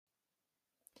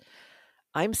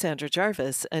I'm Sandra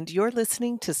Jarvis, and you're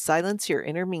listening to Silence Your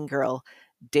Inner Mean Girl,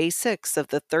 day 6 of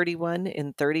the 31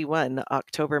 in 31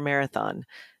 October Marathon.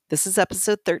 This is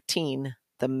episode 13,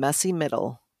 The Messy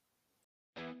Middle.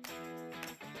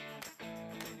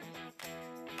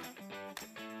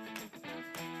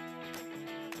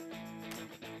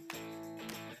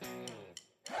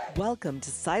 Welcome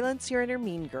to Silence Your Inner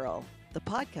Mean Girl, the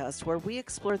podcast where we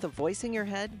explore the voice in your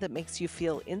head that makes you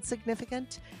feel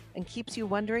insignificant and keeps you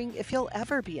wondering if you'll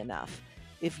ever be enough.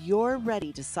 If you're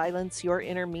ready to silence your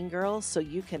inner mean girl so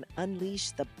you can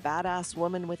unleash the badass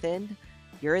woman within,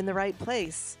 you're in the right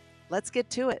place. Let's get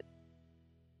to it.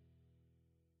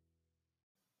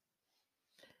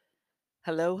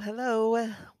 Hello,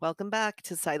 hello. Welcome back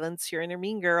to Silence Your Inner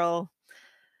Mean Girl.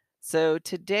 So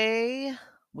today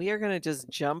we are going to just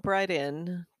jump right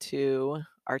in to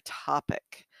our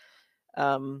topic.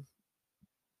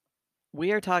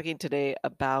 We are talking today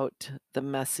about the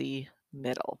messy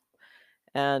middle.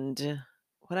 And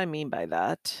what I mean by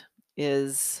that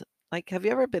is, like, have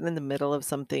you ever been in the middle of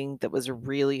something that was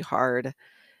really hard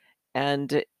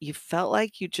and you felt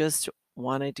like you just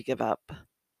wanted to give up?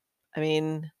 I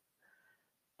mean,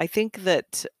 I think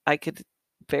that I could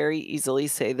very easily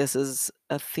say this is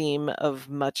a theme of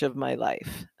much of my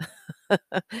life.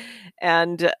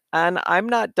 And I'm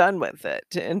not done with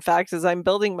it. In fact, as I'm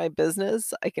building my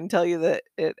business, I can tell you that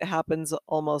it happens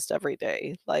almost every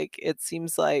day. Like, it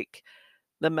seems like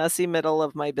the messy middle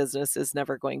of my business is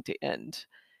never going to end.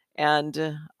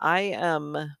 And I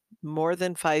am more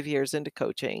than 5 years into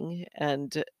coaching,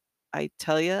 and I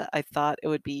tell you, I thought it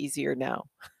would be easier now.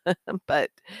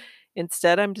 But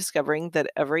instead, I'm discovering that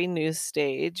every new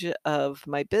stage of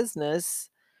my business,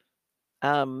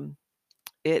 um,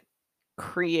 it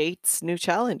creates new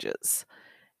challenges.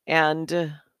 And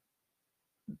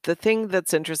the thing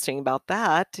that's interesting about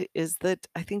that is that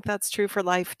I think that's true for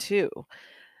life too.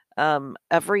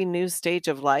 Every new stage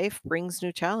of life brings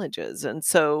new challenges. And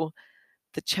so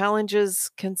the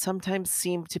challenges can sometimes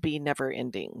seem to be never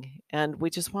ending, and we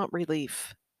just want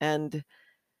relief. And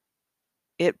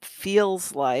it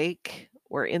feels like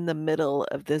we're in the middle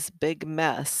of this big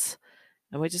mess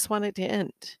and we just want it to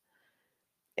end.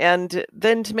 And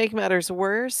then to make matters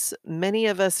worse, many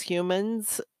of us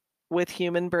humans with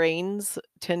human brains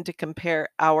tend to compare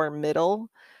our middle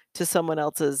to someone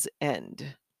else's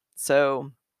end.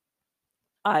 So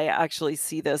I actually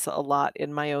see this a lot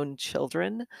in my own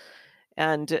children,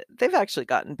 and they've actually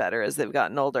gotten better as they've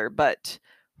gotten older. But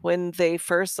when they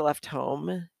first left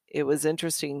home, it was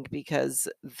interesting because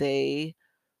they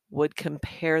would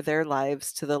compare their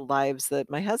lives to the lives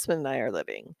that my husband and I are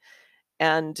living.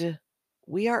 And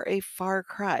we are a far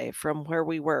cry from where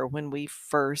we were when we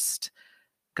first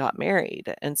got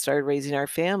married and started raising our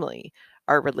family.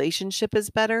 Our relationship is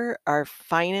better, our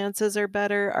finances are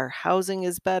better, our housing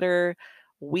is better,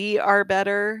 we are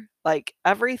better. Like,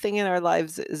 everything in our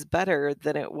lives is better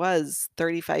than it was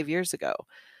 35 years ago.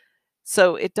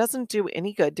 So it doesn't do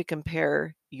any good to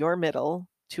compare your middle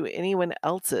to anyone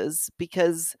else's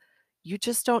because you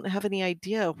just don't have any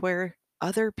idea where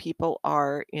other people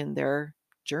are in their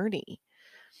journey.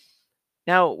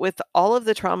 Now, with all of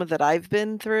the trauma that I've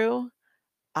been through,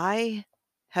 I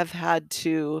have had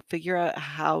to figure out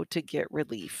how to get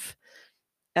relief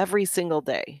every single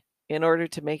day in order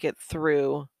to make it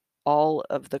through all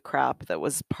of the crap that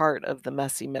was part of the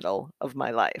messy middle of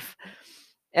my life.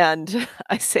 And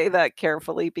I say that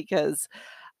carefully because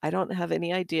I don't have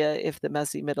any idea if the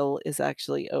messy middle is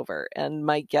actually over. And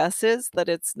my guess is that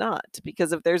it's not,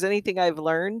 because if there's anything I've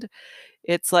learned,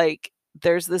 it's like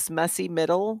there's this messy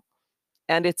middle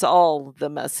and it's all the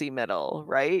messy middle,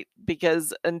 right?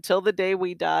 Because until the day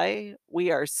we die, we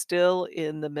are still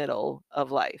in the middle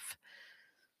of life.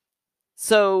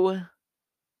 So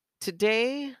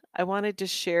today, I wanted to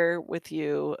share with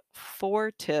you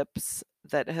 4 tips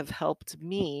that have helped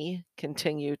me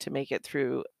continue to make it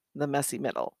through the messy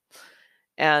middle.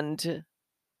 And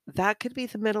that could be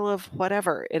the middle of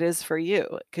whatever it is for you.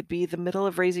 It could be the middle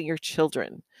of raising your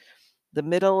children, the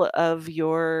middle of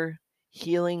your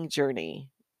healing journey,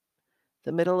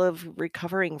 the middle of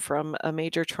recovering from a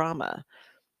major trauma,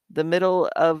 the middle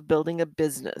of building a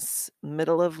business,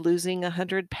 middle of losing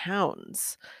 100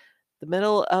 pounds, the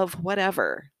middle of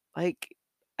whatever. Like,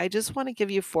 I just want to give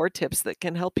you 4 tips that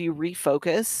can help you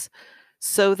refocus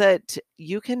so that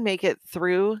you can make it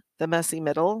through the messy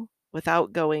middle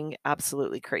without going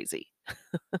absolutely crazy.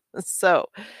 So,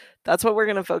 that's what we're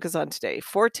going to focus on today.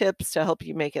 4 tips to help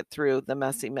you make it through the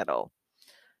messy middle.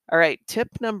 All right, tip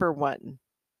number 1,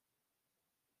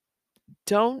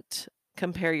 don't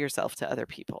compare yourself to other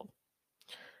people.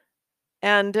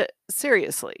 And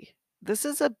seriously, this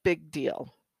is a big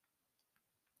deal.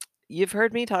 You've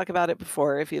heard me talk about it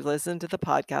before if you've listened to the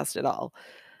podcast at all.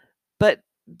 But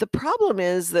the problem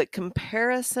is that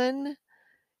comparison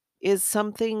is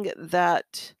something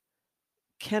that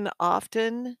can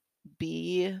often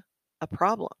be a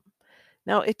problem.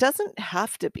 Now, it doesn't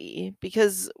have to be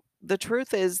because the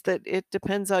truth is that it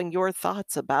depends on your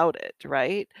thoughts about it,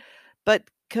 right? But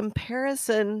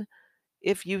comparison,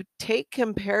 if you take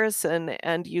comparison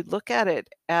and you look at it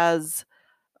as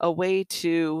a way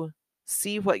to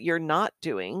see what you're not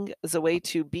doing, as a way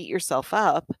to beat yourself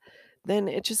up, then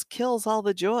it just kills all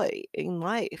the joy in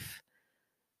life.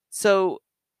 So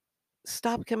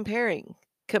stop comparing.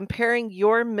 Comparing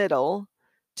your middle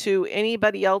to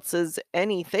anybody else's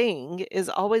anything is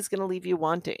always going to leave you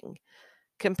wanting.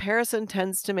 Comparison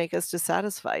tends to make us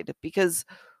dissatisfied because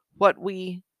what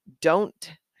we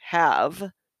don't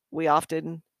have, we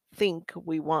often think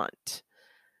we want.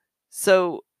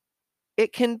 So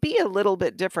it can be a little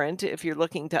bit different if you're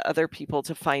looking to other people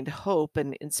to find hope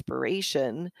and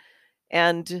inspiration,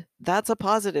 and that's a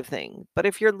positive thing. But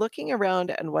if you're looking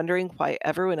around and wondering why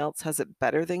everyone else has it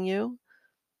better than you,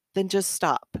 then just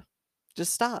stop.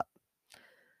 Just stop,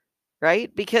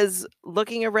 right? Because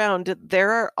looking around,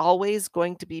 there are always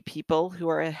going to be people who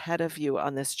are ahead of you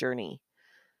on this journey.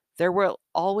 There will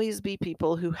always be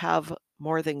people who have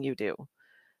more than you do.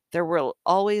 There will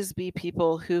always be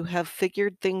people who have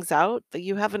figured things out that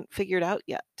you haven't figured out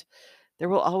yet. There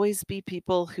will always be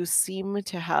people who seem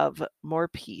to have more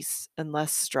peace and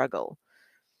less struggle.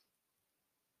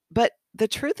 But the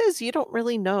truth is, you don't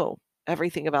really know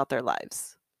everything about their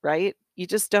lives, right? You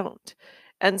just don't.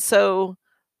 And so,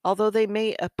 although they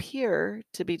may appear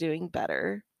to be doing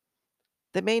better,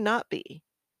 they may not be.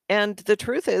 And the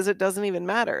truth is, it doesn't even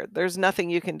matter. There's nothing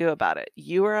you can do about it.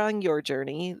 You are on your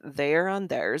journey, they are on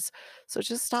theirs. So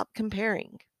just stop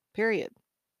comparing, period.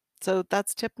 So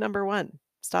that's tip number one,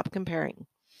 stop comparing.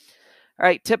 All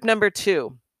right, tip number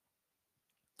two.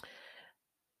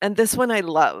 And this one I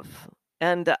love,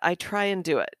 and I try and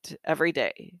do it every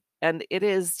day, and it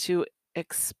is to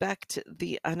expect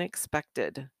the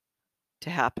unexpected to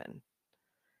happen.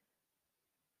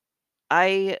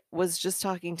 I was just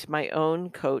talking to my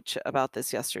own coach about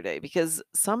this yesterday because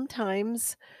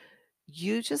sometimes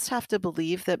you just have to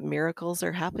believe that miracles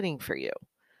are happening for you.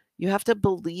 You have to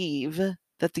believe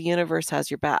that the universe has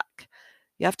your back.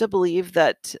 You have to believe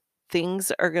that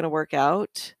things are going to work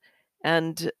out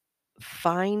and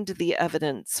find the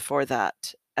evidence for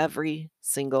that every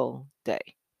single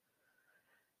day.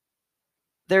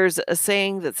 There's a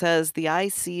saying that says, the eye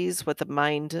sees what the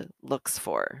mind looks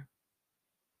for.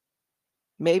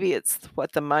 Maybe it's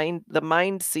what the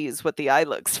mind sees what the eye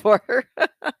looks for.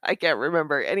 I can't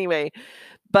remember. Anyway,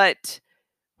 but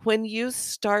when you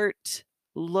start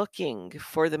looking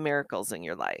for the miracles in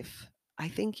your life, I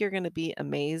think you're going to be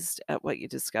amazed at what you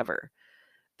discover.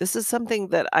 This is something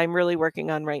that I'm really working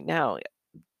on right now,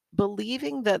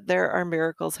 believing that there are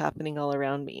miracles happening all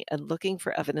around me and looking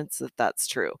for evidence that that's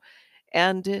true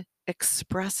and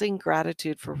expressing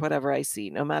gratitude for whatever I see,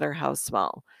 no matter how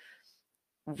small.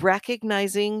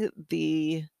 Recognizing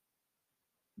the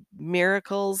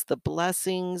miracles, the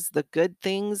blessings, the good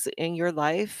things in your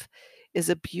life is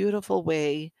a beautiful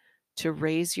way to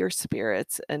raise your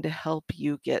spirits and to help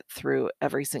you get through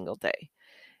every single day.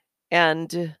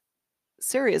 And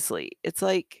seriously, it's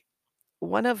like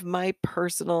one of my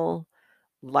personal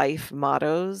life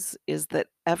mottos is that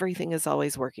everything is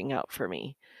always working out for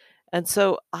me. And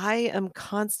so I am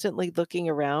constantly looking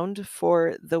around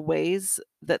for the ways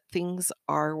that things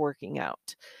are working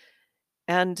out.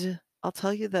 And I'll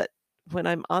tell you that when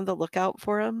I'm on the lookout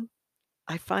for them,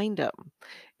 I find them.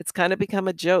 It's kind of become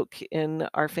a joke in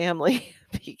our family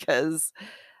because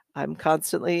I'm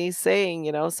constantly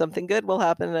saying, something good will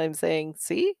happen, and I'm saying,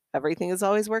 "See, everything is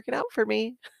always working out for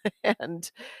me." And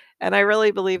and I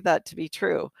really believe that to be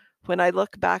true. When I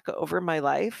look back over my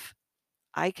life,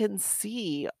 I can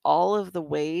see all of the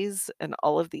ways and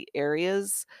all of the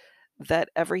areas that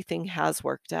everything has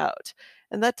worked out.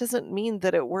 And that doesn't mean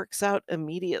that it works out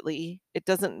immediately. It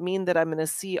doesn't mean that I'm going to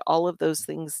see all of those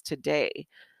things today,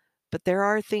 but there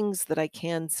are things that I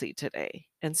can see today,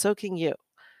 and so can you.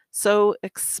 So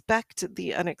expect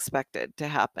the unexpected to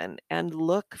happen and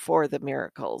look for the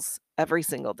miracles every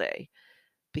single day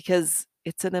because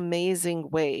it's an amazing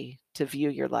way to view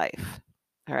your life.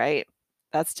 All right.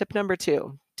 That's tip number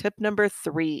two. Tip number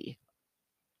three,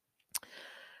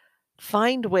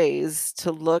 find ways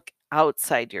to look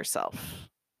outside yourself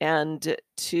and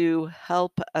to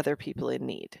help other people in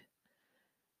need.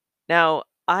 Now,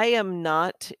 I am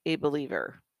not a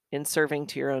believer in serving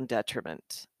to your own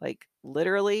detriment. Like,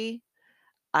 literally,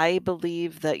 I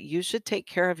believe that you should take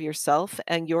care of yourself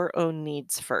and your own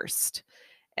needs first.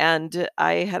 And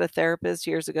I had a therapist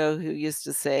years ago who used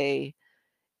to say,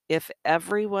 if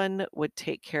everyone would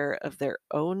take care of their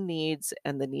own needs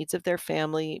and the needs of their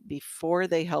family before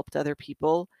they helped other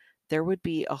people, there would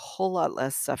be a whole lot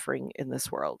less suffering in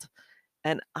this world.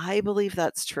 And I believe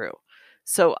that's true.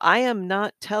 So I am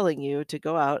not telling you to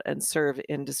go out and serve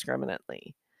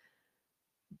indiscriminately,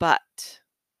 but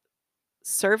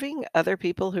serving other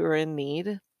people who are in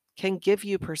need can give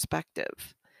you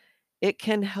perspective. It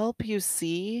can help you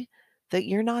see that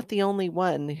you're not the only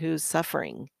one who's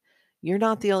suffering. You're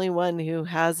not the only one who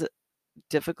has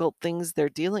difficult things they're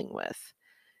dealing with.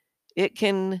 It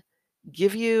can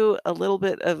give you a little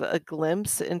bit of a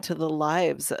glimpse into the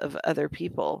lives of other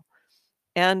people.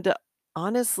 And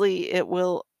honestly, it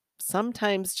will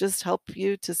sometimes just help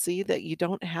you to see that you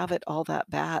don't have it all that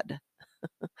bad.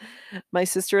 My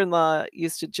sister-in-law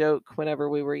used to joke whenever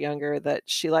we were younger that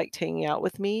she liked hanging out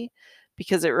with me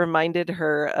because it reminded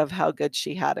her of how good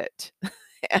she had it.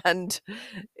 And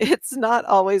it's not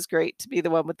always great to be the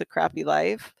one with the crappy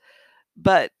life,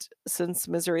 but since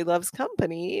misery loves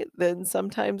company, then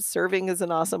sometimes serving is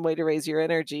an awesome way to raise your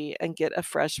energy and get a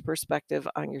fresh perspective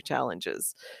on your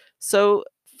challenges. So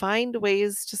find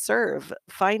ways to serve,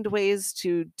 find ways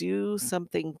to do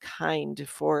something kind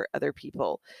for other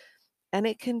people. And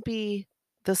it can be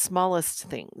the smallest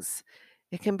things.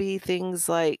 It can be things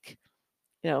like,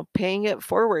 paying it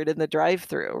forward in the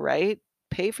drive-through, right?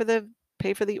 Pay for the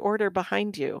pay for the order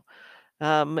behind you.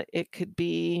 It could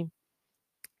be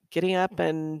getting up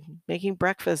and making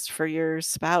breakfast for your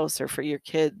spouse or for your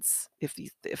kids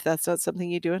if that's not something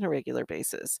you do on a regular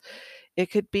basis. It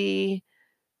could be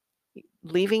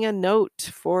leaving a note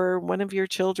for one of your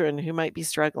children who might be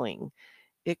struggling.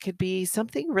 It could be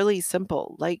something really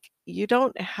simple, like you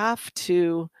don't have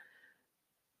to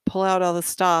pull out all the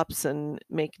stops and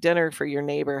make dinner for your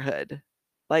neighborhood.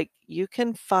 Like, you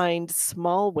can find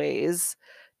small ways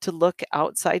to look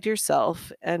outside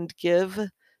yourself and give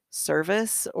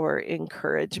service or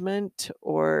encouragement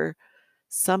or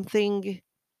something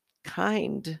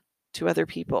kind to other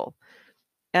people.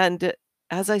 And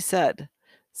as I said,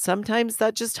 sometimes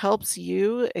that just helps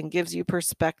you and gives you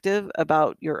perspective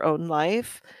about your own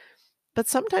life, but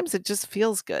sometimes it just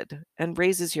feels good and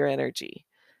raises your energy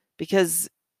because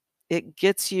it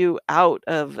gets you out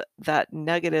of that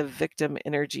negative victim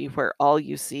energy where all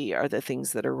you see are the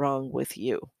things that are wrong with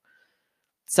you.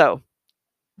 So,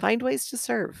 find ways to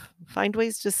serve, find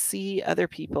ways to see other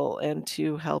people and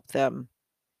to help them.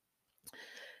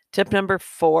 Tip number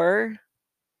 4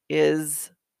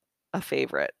 is a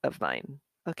favorite of mine.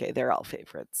 Okay, they're all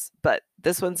favorites, but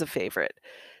this one's a favorite,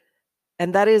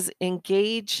 and that is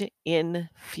engage in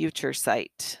future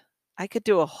sight. I could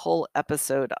do a whole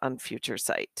episode on future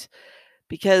sight,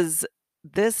 because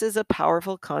this is a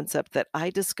powerful concept that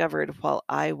I discovered while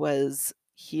I was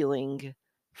healing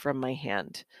from my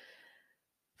hand.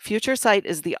 Future sight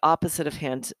is the opposite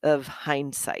of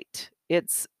hindsight.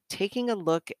 It's taking a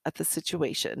look at the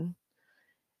situation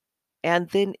and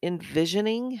then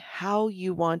envisioning how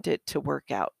you want it to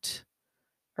work out.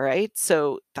 All right?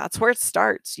 So that's where it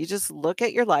starts. You just look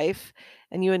at your life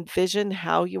and you envision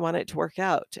how you want it to work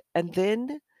out. And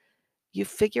then you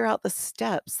figure out the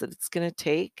steps that it's going to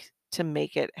take to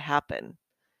make it happen.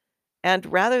 And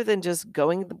rather than just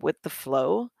going with the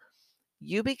flow,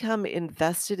 you become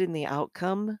invested in the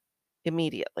outcome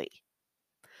immediately.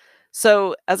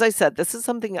 So, as I said, this is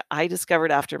something I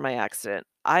discovered after my accident.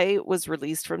 I was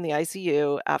released from the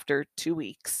ICU after 2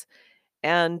 weeks,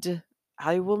 and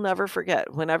I will never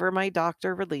forget whenever my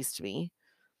doctor released me,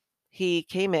 he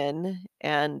came in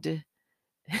and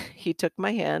he took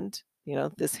my hand,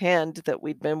 this hand that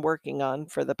we'd been working on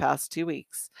for the past 2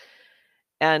 weeks,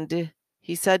 and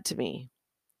he said to me,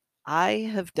 "I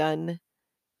have done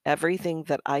everything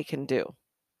that I can do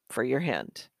for your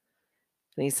hand."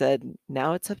 And he said,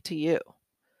 "Now it's up to you.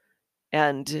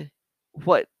 And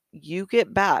what you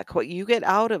get back, what you get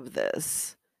out of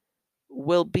this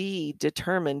will be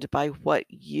determined by what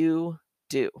you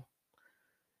do."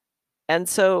 And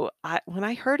so when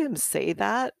I heard him say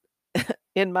that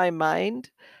in my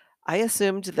mind, I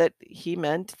assumed that he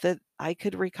meant that I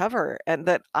could recover and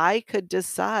that I could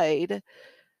decide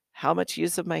how much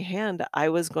use of my hand I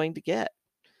was going to get.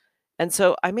 And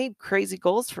so I made crazy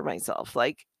goals for myself.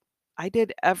 Like, I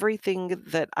did everything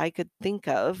that I could think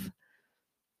of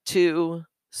to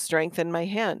strengthen my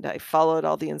hand. I followed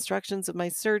all the instructions of my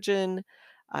surgeon.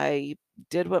 I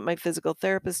did what my physical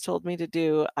therapist told me to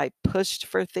do. I pushed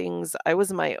for things. I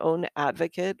was my own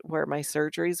advocate where my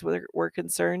surgeries were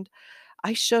concerned.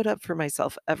 I showed up for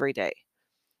myself every day.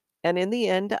 And in the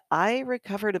end, I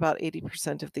recovered about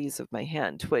 80% of these of my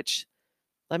hand, which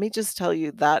let me just tell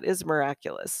you, that is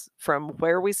miraculous. From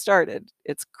where we started,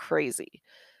 it's crazy.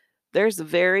 There's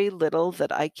very little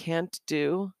that I can't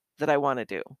do that I want to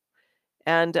do.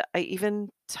 And I even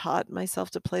taught myself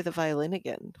to play the violin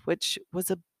again, which was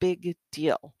a big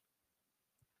deal.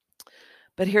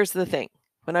 But here's the thing.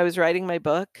 When I was writing my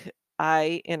book,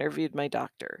 I interviewed my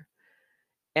doctor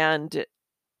and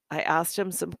I asked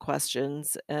him some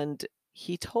questions, and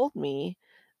he told me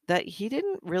that he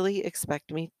didn't really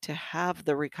expect me to have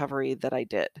the recovery that I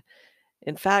did.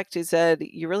 In fact, he said,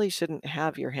 "You really shouldn't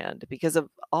have your hand because of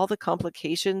all the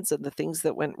complications and the things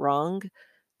that went wrong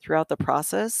throughout the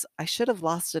process. I should have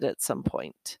lost it at some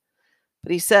point."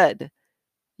 But he said,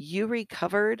 "You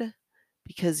recovered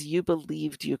because you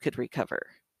believed you could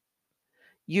recover.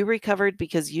 You recovered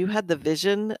because you had the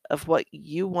vision of what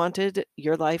you wanted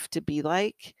your life to be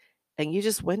like, and you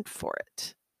just went for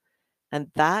it."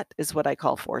 And that is what I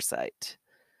call foresight.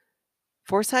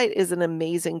 Foresight is an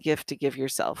amazing gift to give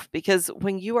yourself because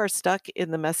when you are stuck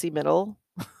in the messy middle,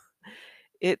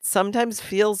 it sometimes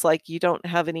feels like you don't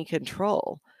have any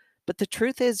control. But the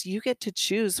truth is, you get to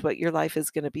choose what your life is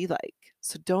going to be like.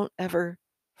 So don't ever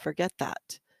forget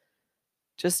that.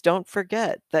 Just don't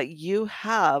forget that you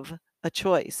have a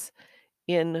choice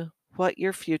in what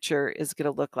your future is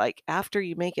going to look like after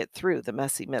you make it through the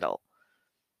messy middle.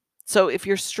 So if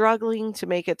you're struggling to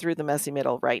make it through the messy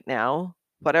middle right now,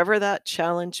 whatever that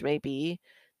challenge may be,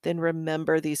 then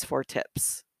remember these 4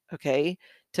 tips, okay?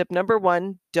 Tip number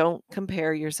 1, don't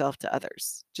compare yourself to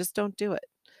others. Just don't do it.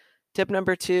 Tip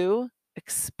number 2,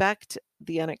 expect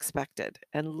the unexpected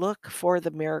and look for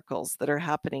the miracles that are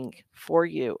happening for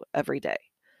you every day.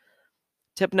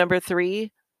 Tip number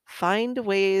 3, find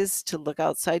ways to look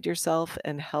outside yourself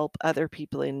and help other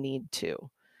people in need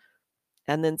too.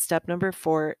 And then step number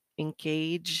 4,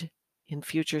 engage in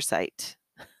future sight.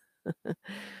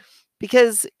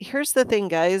 Because here's the thing,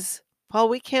 guys, while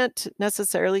we can't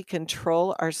necessarily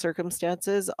control our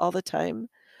circumstances all the time,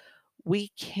 we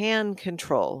can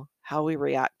control how we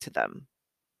react to them.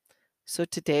 So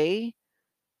today,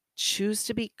 choose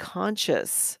to be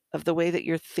conscious of the way that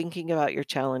you're thinking about your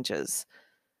challenges.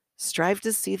 Strive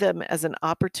to see them as an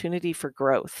opportunity for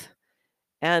growth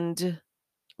and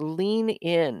lean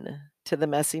in to the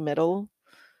messy middle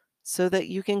so that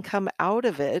you can come out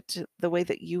of it the way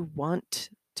that you want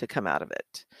to come out of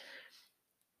it.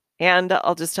 And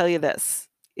I'll just tell you this,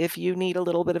 if you need a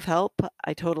little bit of help,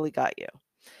 I totally got you.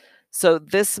 So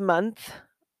this month,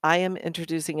 I am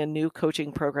introducing a new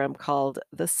coaching program called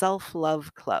the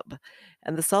Self-Love Club.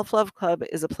 And the Self-Love Club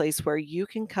is a place where you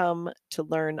can come to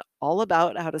learn all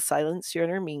about how to silence your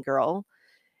inner mean girl,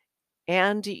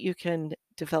 and you can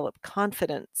develop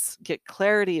confidence, get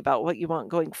clarity about what you want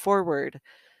going forward,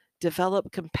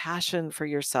 develop compassion for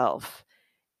yourself,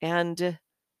 and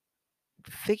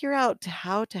figure out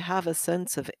how to have a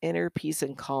sense of inner peace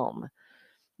and calm.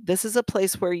 This is a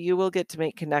place where you will get to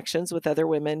make connections with other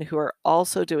women who are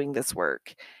also doing this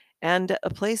work, and a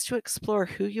place to explore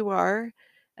who you are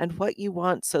and what you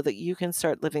want so that you can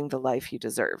start living the life you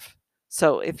deserve.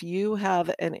 So, if you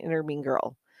have an inner mean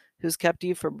girl who's kept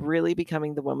you from really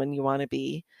becoming the woman you want to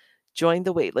be, join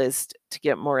the waitlist to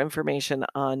get more information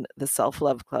on the Self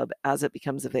Love Club as it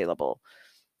becomes available.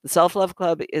 The Self Love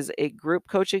Club is a group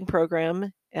coaching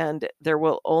program, and there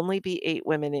will only be 8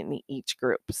 women in each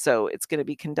group. So it's going to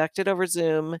be conducted over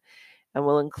Zoom and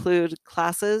will include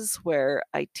classes where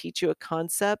I teach you a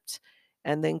concept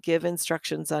and then give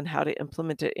instructions on how to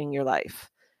implement it in your life.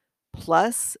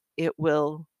 Plus, it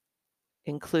will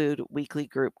include weekly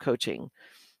group coaching.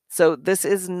 So this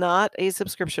is not a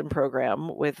subscription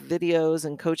program with videos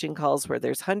and coaching calls where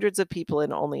there's hundreds of people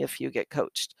and only a few get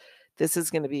coached. This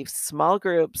is going to be small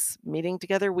groups meeting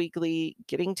together weekly,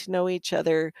 getting to know each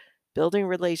other, building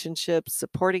relationships,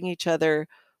 supporting each other,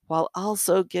 while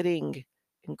also getting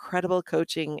incredible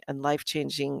coaching and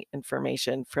life-changing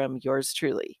information from yours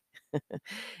truly.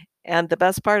 And the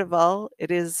best part of all,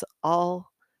 it is all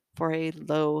for a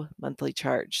low monthly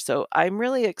charge. So I'm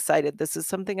really excited. This is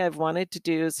something I've wanted to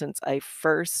do since I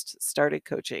first started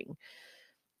coaching,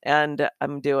 and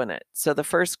I'm doing it. So the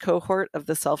first cohort of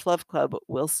the Self Love Club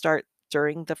will start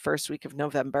during the first week of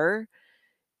November.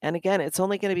 And again, it's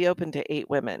only going to be open to 8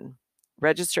 women.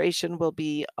 Registration will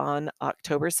be on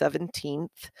October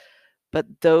 17th, but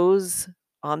those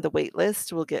on the wait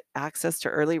list will get access to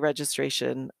early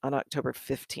registration on October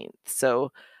 15th.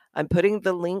 So I'm putting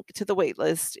the link to the wait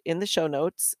list in the show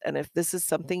notes. And if this is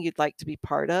something you'd like to be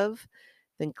part of,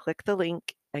 then click the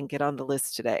link and get on the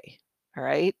list today. All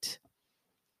right.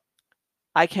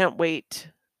 I can't wait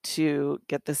to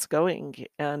get this going,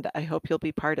 and I hope you'll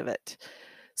be part of it.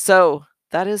 So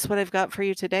that is what I've got for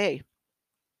you today.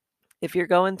 If you're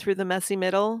going through the messy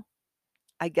middle,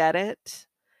 I get it,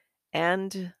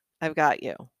 and I've got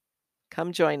you.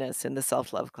 Come join us in the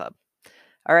Self Love Club.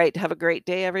 All right, have a great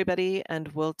day, everybody, and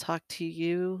we'll talk to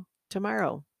you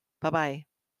tomorrow. Bye-bye.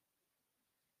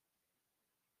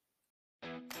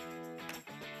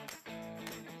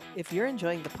 If you're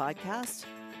enjoying the podcast,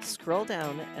 scroll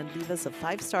down and leave us a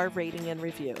 5-star rating and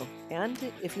review. And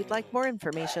if you'd like more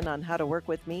information on how to work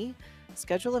with me,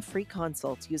 schedule a free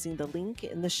consult using the link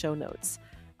in the show notes.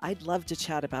 I'd love to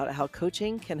chat about how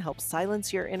coaching can help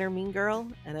silence your inner mean girl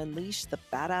and unleash the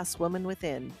badass woman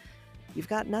within. You've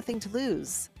got nothing to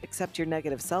lose except your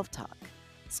negative self-talk.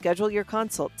 Schedule your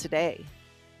consult today.